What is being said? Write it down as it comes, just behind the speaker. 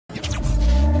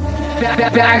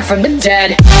back from the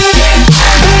dead.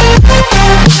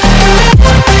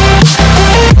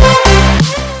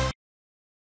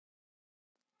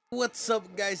 What's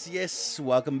up, guys? Yes,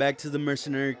 welcome back to the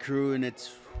Mercenary Crew, and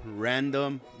it's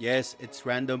random. Yes, it's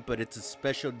random, but it's a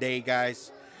special day,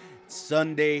 guys. It's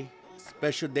Sunday,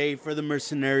 special day for the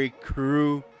Mercenary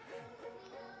Crew.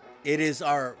 It is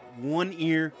our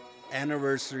 1-year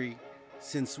anniversary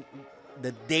since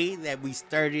the day that we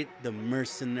started the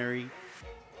Mercenary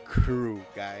Crew,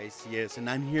 guys. Yes, and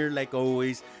I'm here like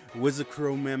always with the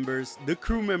crew members,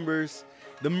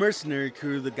 the Mercenary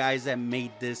Crew, the guys that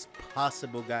made this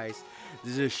possible, guys.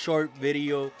 This is a short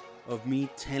video of me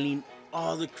telling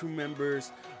all the crew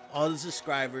members, all the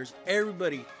subscribers,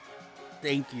 everybody,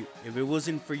 thank you. If it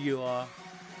wasn't for you all,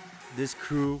 this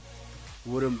crew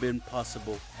wouldn't have been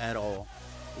possible at all.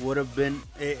 It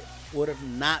would have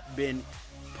not been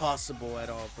possible at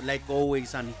all. But like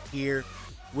always, I'm here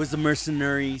with the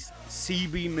Mercenaries,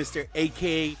 CB, Mr.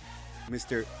 aka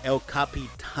Mr. El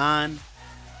Capitan,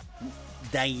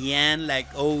 Diane, like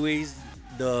always,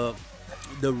 the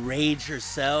rage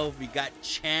herself. We got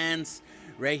Chance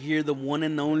right here, the one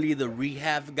and only, the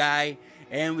rehab guy,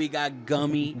 and we got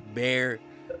Gummy Bear,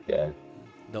 the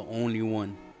only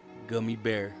one. Gummy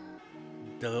Bear,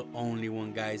 the only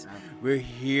one, guys. We're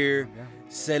here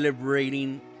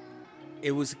celebrating.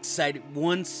 It was exciting.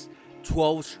 Once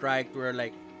 12 strike, we're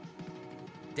like,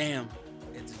 damn,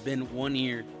 it's been 1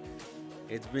 year.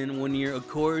 It's been 1 year. Of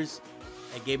course,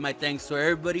 I gave my thanks to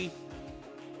everybody.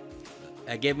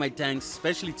 I gave my thanks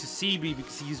especially to CB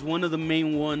because he's one of the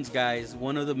main ones, guys.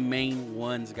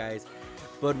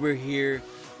 But we're here.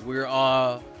 We're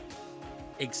all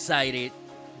excited.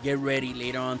 Get ready.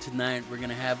 Later on tonight, we're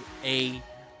gonna have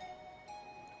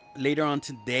later on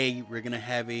today, we're gonna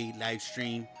have a live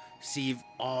stream. See if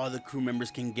all the crew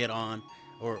members can get on,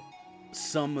 or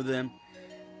some of them.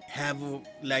 Have a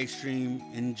live stream.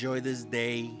 Enjoy this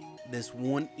day, this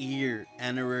 1 year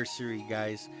anniversary,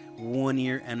 guys. 1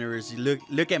 year anniversary.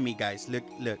 Look at me, guys. Look.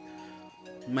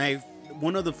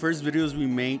 One of the first videos we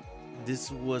made.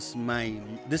 This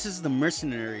is the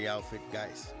mercenary outfit,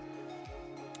 guys.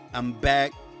 I'm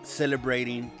back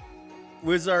celebrating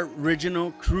with our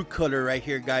original crew color right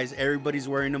here, guys. Everybody's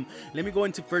wearing them. Let me go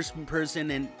into first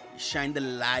person and shine the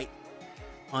light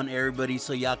on everybody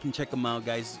so y'all can check them out,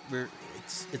 guys.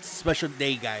 It's a special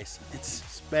day, guys. It's a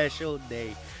special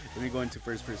day. Let me go into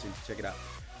first person. Check it out.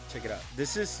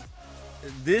 This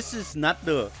is not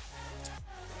the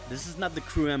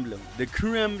crew emblem. The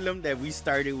crew emblem that we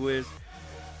started with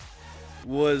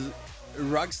was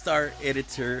Rockstar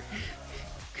Editor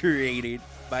created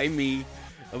by me.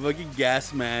 A fucking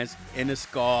gas mask and a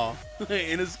skull.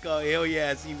 Hell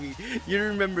yeah, see me. You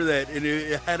remember that? And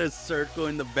it had a circle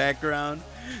in the background.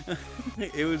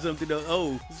 It was something to,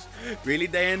 oh, really,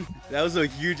 Dan? That was a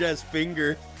huge ass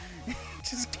finger.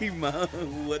 Just came out.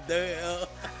 What the hell?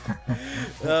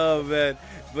 Oh man.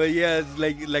 But yeah,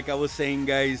 it's like I was saying,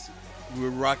 guys, we're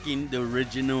rocking the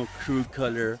original crew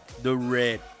color, the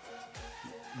red.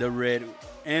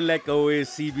 And like always,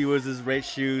 CB was his red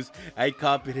shoes. I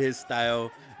copied his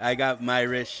style. I got my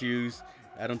red shoes.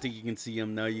 I don't think you can see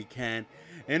them. No, you can.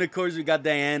 And of course, we got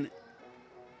Diane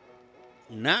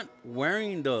not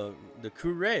wearing the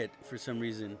crew red for some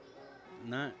reason.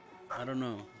 I don't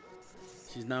know.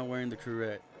 She's not wearing the crew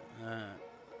red.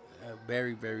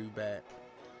 Very, very bad.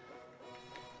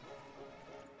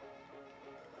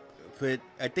 But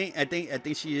I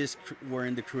think she is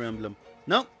wearing the crew emblem.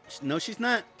 No, she's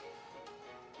not.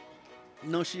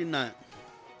 No, she's not.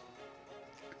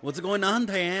 What's going on,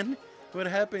 Diane? What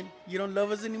happened? You don't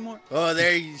love us anymore? Oh,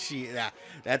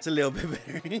 that's a little bit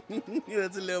better.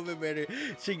 That's a little bit better.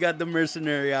 She got the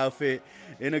mercenary outfit.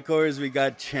 And of course, we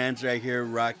got Chance right here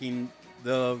rocking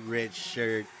the red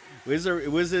shirt.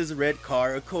 It was his red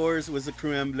car, of course, was the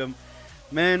crew emblem.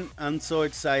 Man, I'm so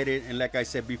excited. And like I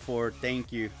said before,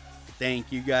 thank you.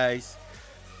 Thank you, guys.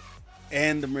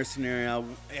 And the mercenary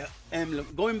emblem.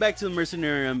 Going back to the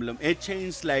mercenary emblem, it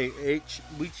changed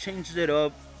we changed it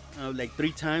up like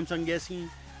 3 times, I'm guessing.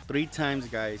 3 times,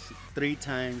 guys. 3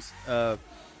 times.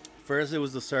 First it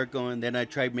was the circle, and then I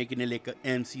tried making it like an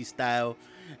MC style,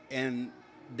 and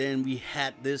then we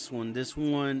had this one. This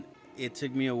one, it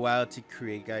took me a while to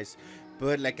create, guys,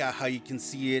 but like how you can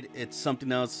see it, it's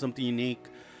something else, something unique.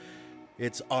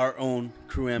 It's our own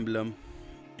crew emblem,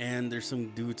 and there's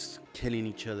some dudes killing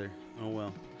each other. Oh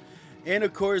well. And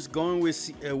of course, going with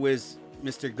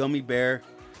Mr. Gummy Bear,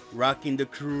 rocking the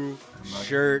crew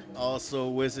shirt, also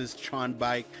with his Tron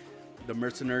bike, the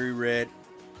mercenary red.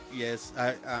 Yes,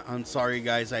 I'm sorry,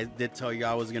 guys. I did tell you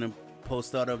I was gonna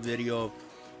post out a video of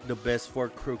the best 4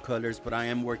 crew colors, but I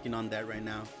am working on that right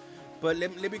now. But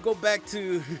let me go back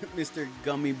to Mr.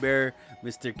 Gummy Bear,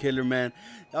 Mr. Killer Man.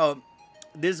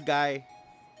 This guy,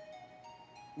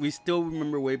 we still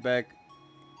remember way back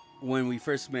when we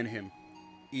first met him.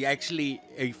 He actually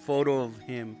a photo of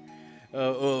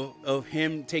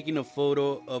him taking a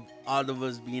photo of all of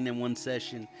us being in one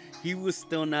session. He was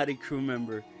still not a crew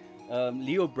member.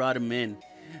 Leo brought him in,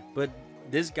 but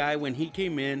this guy, when he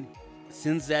came in,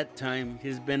 since that time,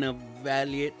 he's been a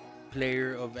valiant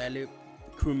player, a valiant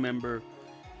crew member.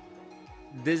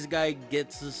 This guy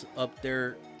gets us up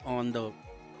there on the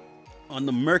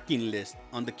murking list,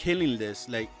 on the killing list.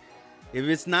 Like, if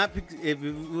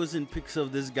it wasn't pics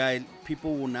of this guy,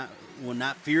 people will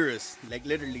not fear us. Like,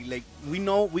 literally, like, we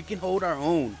know we can hold our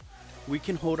own.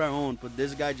 But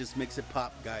this guy just makes it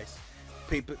pop, guys.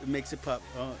 Paper makes it pop.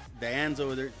 Diane's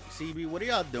over there. CB, what are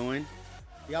y'all doing?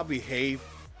 Y'all behave.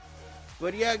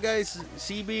 But yeah, guys,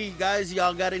 CB, guys,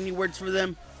 y'all got any words for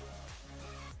them?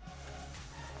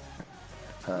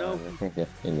 No. I think the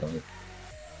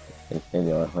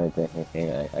only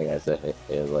thing I gotta say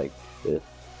is like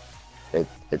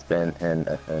it's been and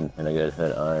a good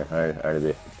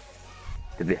honor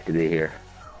to be here.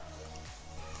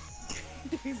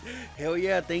 Hell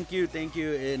yeah, thank you,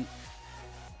 and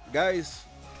guys,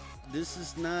 this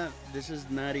is not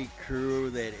a crew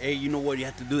that, hey, you know what, you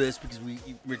have to do this because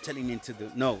we're telling you to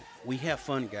do. No, we have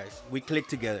fun, guys. We click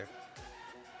together.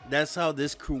 That's how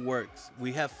this crew works.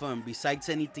 We have fun. Besides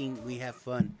anything, we have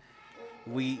fun.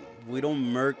 We don't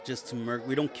murk just to murk.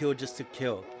 We don't kill just to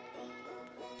kill.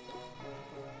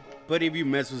 But if you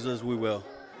mess with us, we will.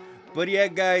 But yeah,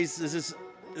 guys, this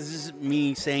is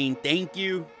me saying thank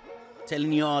you,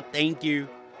 telling you all thank you,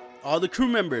 all the crew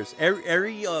members.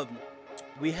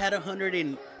 We had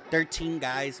 113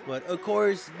 guys, but of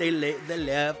course they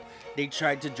left. They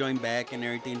tried to join back and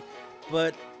everything.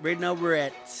 But right now we're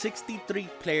at 63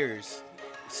 players,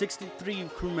 63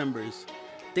 crew members.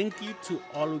 Thank you to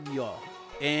all of y'all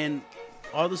and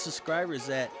all the subscribers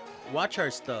that watch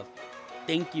our stuff.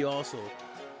 Thank you also.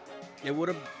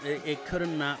 It could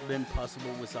have not been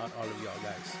possible without all of y'all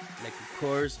guys. Like,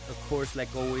 of course,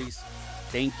 like always,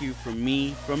 thank you from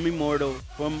me, from Immortal,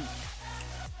 I'm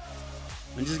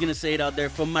just gonna say it out there,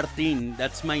 from Martin.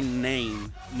 That's my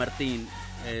name, Martin.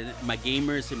 My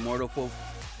gamer is Immortal,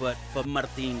 but from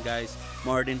Martin, guys,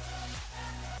 Martin.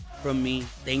 From me,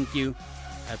 thank you.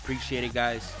 I appreciate it,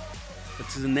 guys. But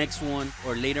to the next one,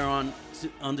 or later on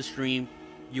the stream,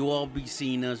 you all be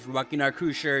seeing us rocking our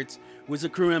crew shirts with the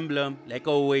crew emblem, like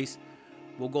always.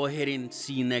 We'll go ahead and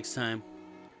see you next time.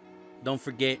 Don't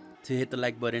forget to hit the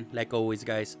like button, like always,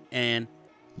 guys. And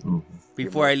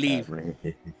before I leave,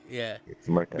 yeah,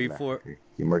 you mark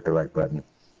the like button.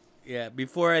 Yeah,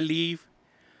 before I leave,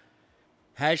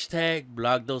 hashtag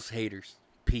block those haters.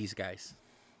 Peace, guys.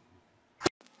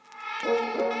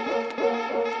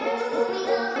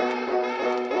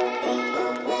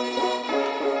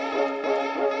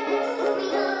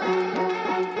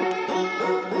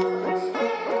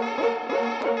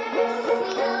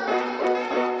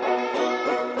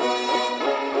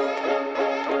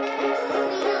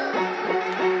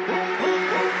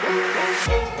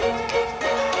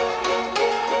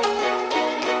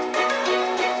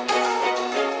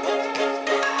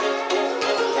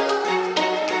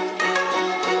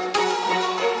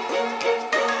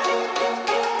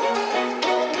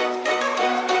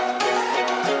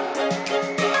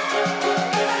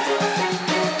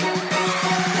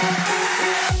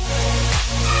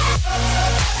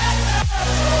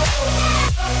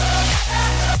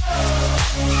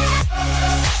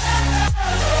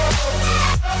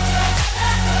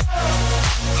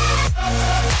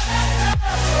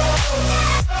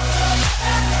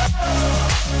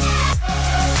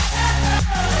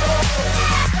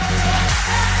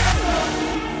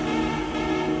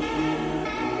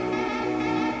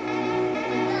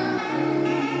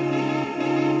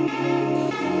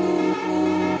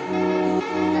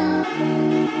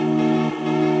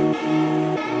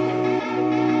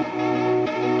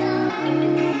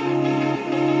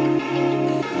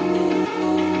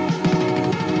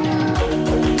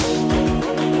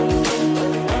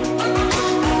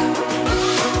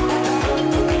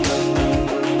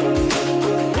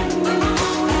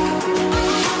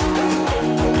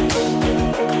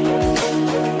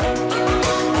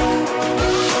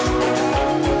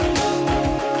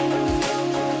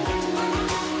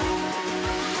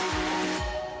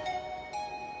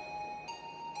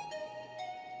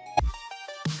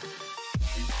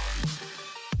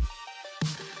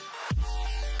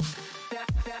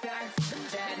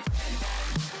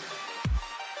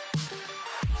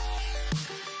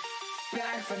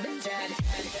 Back from the dead.